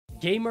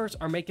Gamers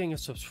are making a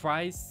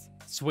surprise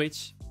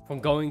switch from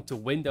going to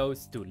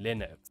Windows to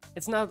Linux.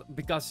 It's not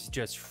because it's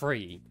just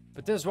free,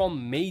 but there's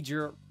one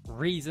major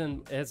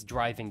reason that's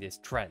driving this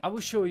trend. I will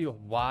show you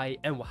why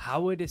and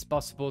how it is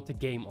possible to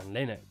game on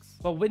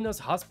Linux. Well, Windows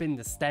has been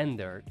the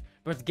standard,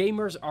 but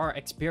gamers are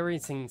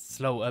experiencing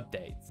slow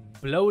updates,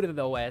 bloated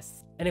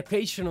OS, and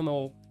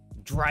occasional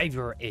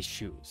driver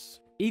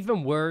issues.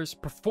 Even worse,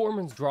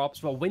 performance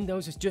drops while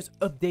Windows is just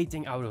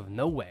updating out of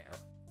nowhere.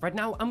 Right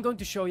now, I'm going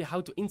to show you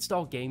how to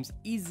install games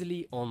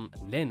easily on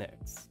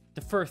Linux.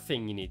 The first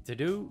thing you need to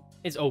do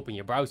is open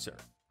your browser.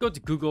 Go to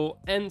Google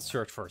and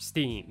search for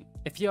Steam.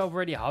 If you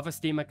already have a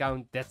Steam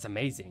account, that's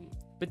amazing.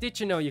 But did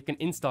you know you can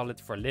install it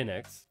for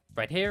Linux?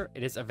 Right here,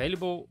 it is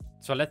available.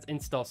 So let's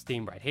install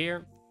Steam right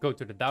here. Go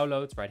to the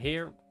downloads right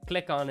here,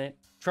 click on it.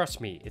 Trust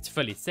me, it's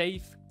fully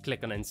safe.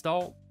 Click on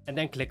install and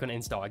then click on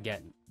install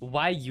again.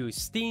 Why use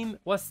Steam?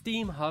 Well,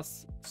 Steam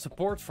has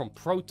support from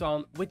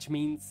Proton, which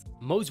means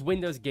most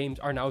Windows games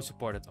are now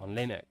supported on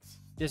Linux.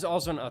 There's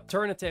also an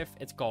alternative,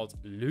 it's called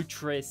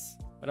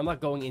Lutris, but I'm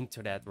not going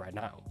into that right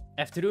now.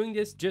 After doing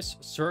this,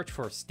 just search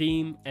for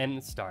Steam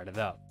and start it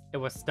up. It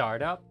will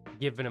start up,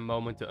 give it a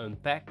moment to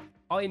unpack.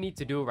 All you need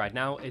to do right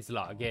now is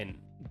log in.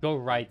 Go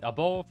right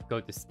above, go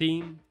to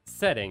Steam,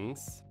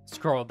 Settings,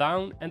 scroll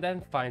down and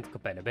then find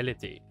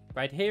Compatibility.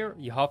 Right here,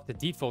 you have the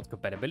default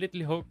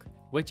compatibility hook,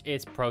 which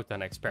is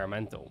Proton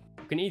Experimental.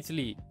 You can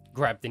easily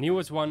grab the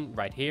newest one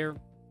right here,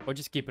 or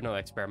just keep it on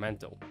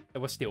Experimental. It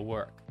will still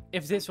work.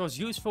 If this was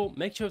useful,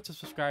 make sure to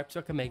subscribe so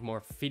I can make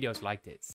more videos like this.